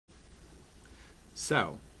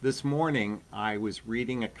So, this morning I was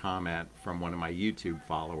reading a comment from one of my YouTube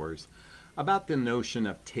followers about the notion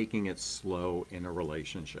of taking it slow in a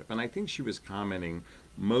relationship. And I think she was commenting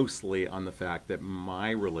mostly on the fact that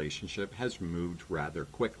my relationship has moved rather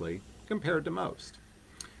quickly compared to most.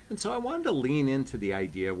 And so I wanted to lean into the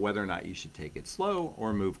idea of whether or not you should take it slow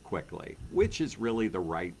or move quickly, which is really the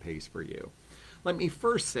right pace for you. Let me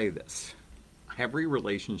first say this. Every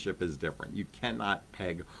relationship is different. You cannot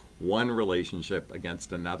peg one relationship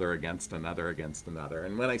against another, against another, against another.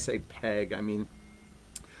 And when I say peg, I mean,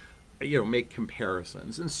 make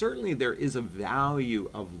comparisons. And certainly there is a value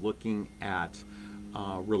of looking at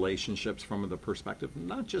relationships from the perspective,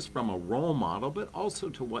 not just from a role model, but also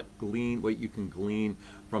to what you can glean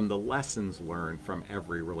from the lessons learned from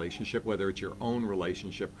every relationship, whether it's your own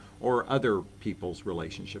relationship or other people's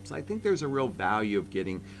relationships. I think there's a real value of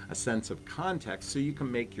getting a sense of context so you can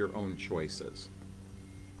make your own choices.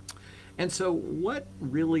 And so what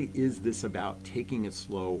really is this about taking it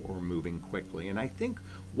slow or moving quickly? And I think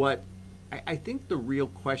the real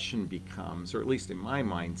question becomes, or at least in my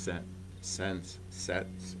mindset,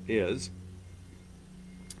 is,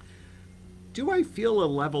 do I feel a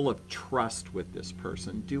level of trust with this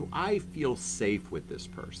person? Do I feel safe with this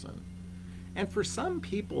person? And for some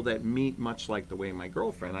people that meet, much like the way my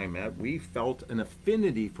girlfriend and I met, we felt an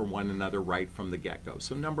affinity for one another right from the get-go.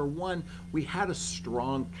 So number one, we had a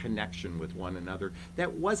strong connection with one another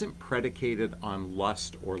that wasn't predicated on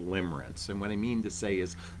lust or limerence. And what I mean to say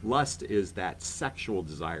is lust is that sexual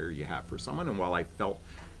desire you have for someone. And while I felt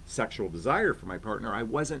sexual desire for my partner, I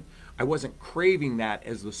wasn't craving that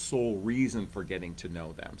as the sole reason for getting to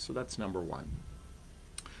know them. So that's number one.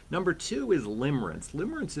 Number two is limerence.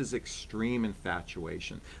 Limerence is extreme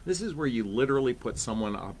infatuation. This is where you literally put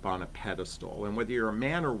someone up on a pedestal. And whether you're a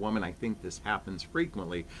man or woman, I think this happens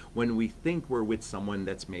frequently when we think we're with someone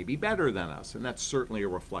that's maybe better than us. And that's certainly a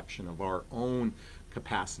reflection of our own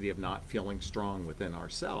capacity of not feeling strong within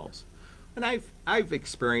ourselves. And I've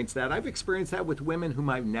experienced that. I've experienced that with women whom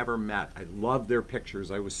I've never met. I love their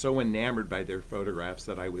pictures. I was so enamored by their photographs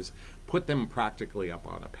that I put them practically up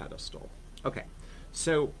on a pedestal. Okay,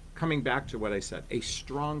 so coming back to what I said, a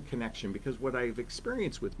strong connection, because what I've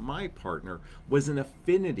experienced with my partner was an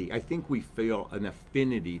affinity. I think we feel an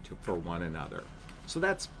affinity for one another. So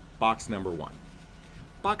that's box number one.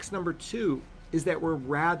 Box number two is that we're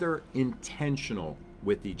rather intentional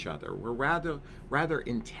with each other. We're rather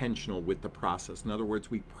intentional with the process. In other words,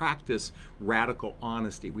 we practice radical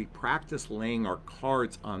honesty. We practice laying our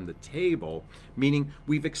cards on the table, meaning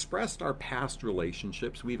we've expressed our past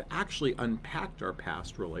relationships. We've actually unpacked our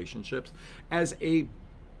past relationships as a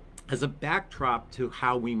backdrop to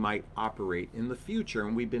how we might operate in the future.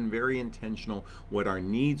 And we've been very intentional what our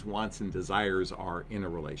needs, wants, and desires are in a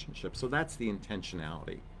relationship. So that's the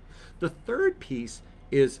intentionality. The third piece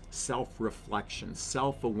is self-reflection,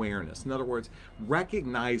 self-awareness. In other words,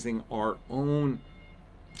 recognizing our own,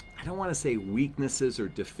 I don't want to say weaknesses or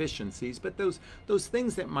deficiencies, but those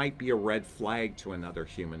things that might be a red flag to another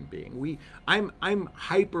human being. I'm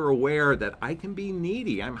hyper aware that I can be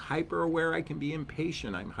needy. I'm hyper aware I can be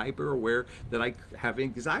impatient. I'm hyper aware that I have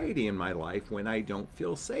anxiety in my life when I don't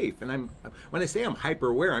feel safe. And when I say I'm hyper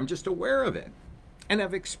aware, I'm just aware of it. And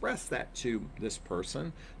I've expressed that to this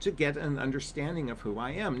person to get an understanding of who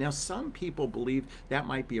I am. Now, some people believe that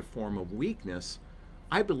might be a form of weakness.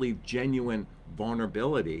 I believe genuine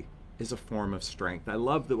vulnerability is a form of strength. I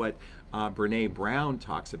love what Brene Brown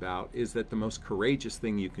talks about, is that the most courageous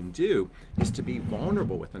thing you can do is to be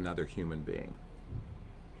vulnerable with another human being.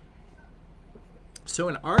 So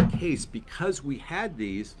in our case, because we had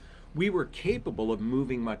these, we were capable of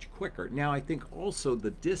moving much quicker. Now, I think also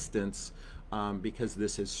the distance, because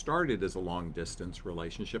this has started as a long-distance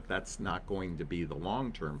relationship, that's not going to be the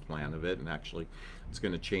long-term plan of it, and actually it's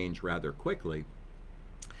going to change rather quickly,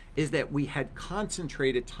 is that we had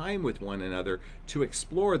concentrated time with one another to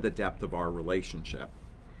explore the depth of our relationship.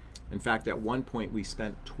 In fact, at one point we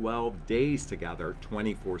spent 12 days together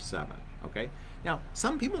 24/7, okay? Now,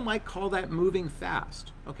 some people might call that moving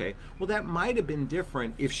fast, okay? Well, that might have been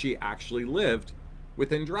different if she actually lived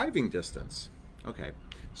within driving distance, okay?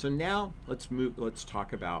 So now let's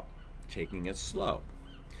talk about taking it slow.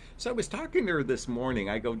 So I was talking to her this morning.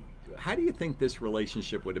 I go, how do you think this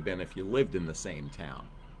relationship would have been if you lived in the same town?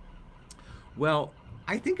 Well,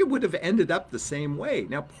 I think it would have ended up the same way.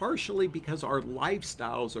 Now, partially because our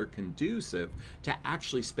lifestyles are conducive to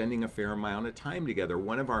actually spending a fair amount of time together.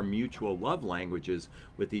 One of our mutual love languages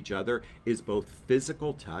with each other is both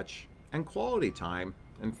physical touch and quality time.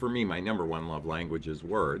 And for me, my number one love language is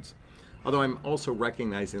words. Although I'm also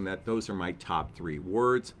recognizing that those are my top three: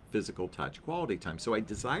 words, physical touch, quality time. So I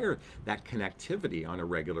desire that connectivity on a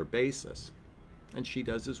regular basis. And she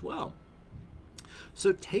does as well.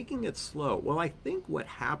 So taking it slow, well, I think what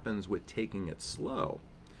happens with taking it slow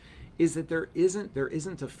is that there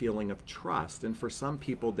isn't a feeling of trust, and for some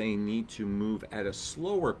people they need to move at a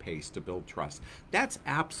slower pace to build trust. That's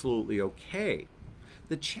absolutely okay.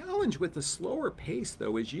 The challenge with the slower pace,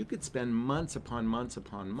 though, is you could spend months upon months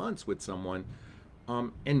upon months with someone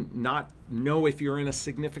and not know if you're in a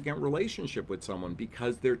significant relationship with someone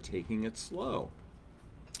because they're taking it slow.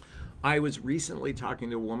 I was recently talking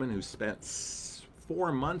to a woman who spent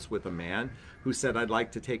 4 months with a man who said, I'd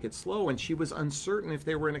like to take it slow, and she was uncertain if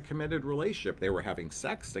they were in a committed relationship. They were having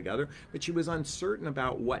sex together, but she was uncertain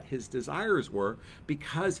about what his desires were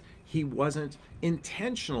because he wasn't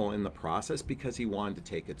intentional in the process, because he wanted to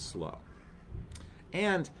take it slow.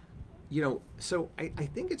 And, so I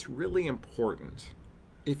think it's really important,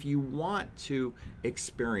 if you want to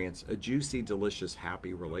experience a juicy, delicious,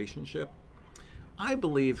 happy relationship, I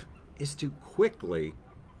believe, is to quickly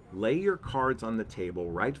lay your cards on the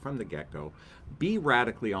table right from the get-go. Be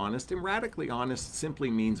radically honest, and radically honest simply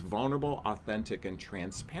means vulnerable, authentic, and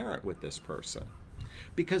transparent with this person.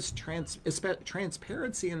 Because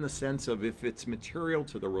transparency in the sense of if it's material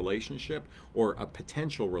to the relationship or a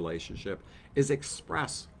potential relationship is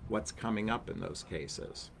express what's coming up in those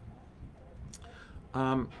cases.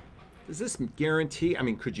 Does this guarantee,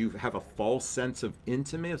 could you have a false sense of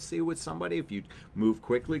intimacy with somebody if you move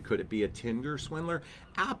quickly? Could it be a Tinder swindler?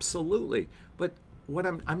 Absolutely. But what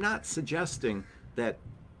I'm not suggesting that,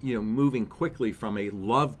 moving quickly from a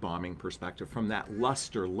love bombing perspective, from that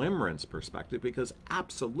lust or limerence perspective, because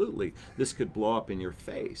absolutely this could blow up in your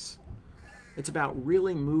face. It's about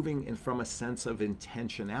really moving in from a sense of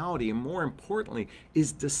intentionality, and more importantly,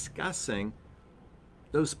 is discussing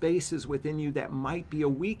those spaces within you that might be a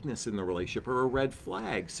weakness in the relationship or a red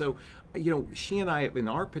flag. So, she and I, in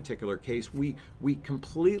our particular case, we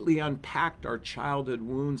completely unpacked our childhood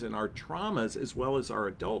wounds and our traumas as well as our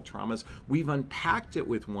adult traumas. We've unpacked it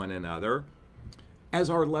with one another as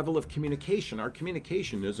our level of communication. Our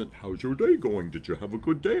communication isn't, how's your day going? Did you have a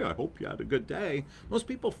good day? I hope you had a good day. Most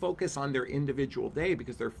people focus on their individual day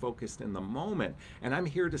because they're focused in the moment. And I'm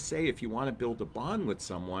here to say, if you want to build a bond with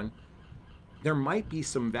someone, there might be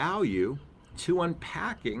some value to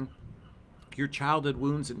unpacking your childhood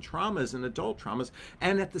wounds and traumas and adult traumas,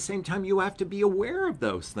 and at the same time you have to be aware of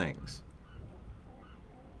those things.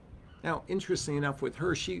 Now, interestingly enough with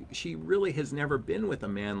her, she really has never been with a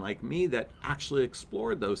man like me that actually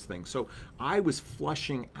explored those things. So I was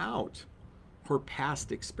flushing out her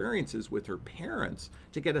past experiences with her parents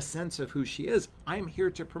to get a sense of who she is. I'm here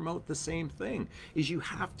to promote the same thing, is you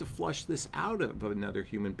have to flush this out of another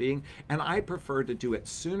human being, and I prefer to do it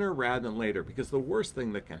sooner rather than later, because the worst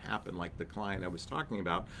thing that can happen, like the client I was talking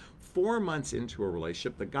about, 4 months into a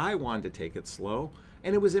relationship, the guy wanted to take it slow,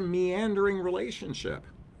 and it was a meandering relationship.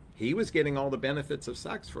 He was getting all the benefits of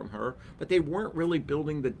sex from her, but they weren't really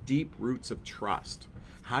building the deep roots of trust.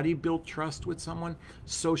 How do you build trust with someone?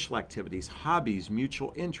 Social activities, hobbies,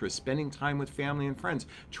 mutual interests, spending time with family and friends,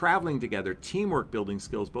 traveling together, teamwork, building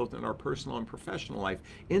skills both in our personal and professional life,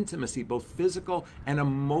 intimacy, both physical and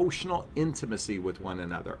emotional intimacy with one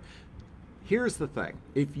another. Here's the thing.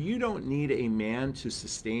 If you don't need a man to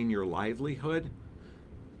sustain your livelihood,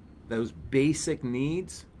 those basic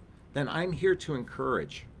needs, then I'm here to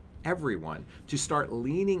encourage everyone to start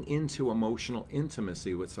leaning into emotional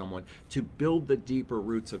intimacy with someone to build the deeper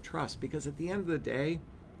roots of trust. Because at the end of the day,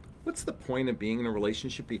 what's the point of being in a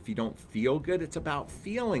relationship if you don't feel good? It's about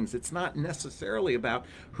feelings. It's not necessarily about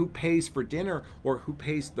who pays for dinner or who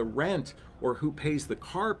pays the rent or who pays the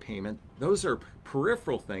car payment. Those are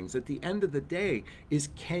peripheral things. At the end of the day is,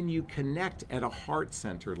 can you connect at a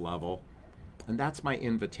heart-centered level? And that's my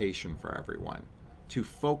invitation for everyone, to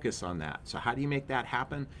focus on that. So how do you make that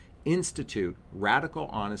happen? Institute radical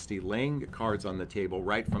honesty, laying the cards on the table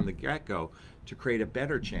right from the get-go to create a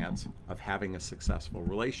better chance of having a successful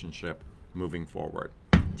relationship moving forward.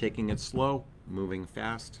 Taking it slow, moving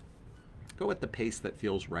fast. Go at the pace that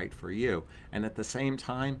feels right for you. And at the same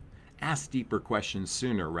time, ask deeper questions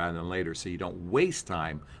sooner rather than later so you don't waste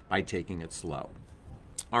time by taking it slow.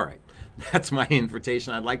 All right, that's my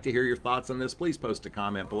invitation. I'd like to hear your thoughts on this. Please post a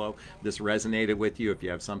comment below. This resonated with you. If you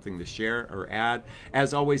have something to share or add.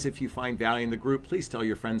 As always, if you find value in the group, please tell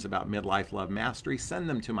your friends about Midlife Love Mastery. Send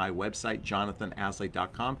them to my website,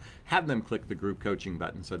 jonathanaslay.com. Have them click the group coaching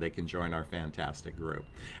button so they can join our fantastic group.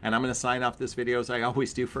 And I'm going to sign off this video as I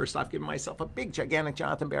always do. First off, giving myself a big, gigantic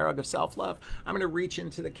Jonathan Bear hug of self-love. I'm going to reach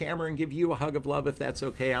into the camera and give you a hug of love if that's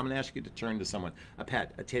okay. I'm going to ask you to turn to someone, a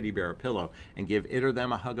pet, a teddy bear, a pillow, and give it or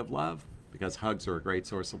them a hug of love, because hugs are a great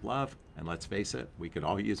source of love. And let's face it, we could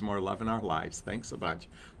all use more love in our lives. Thanks a bunch.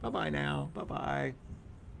 Bye-bye now. Bye-bye.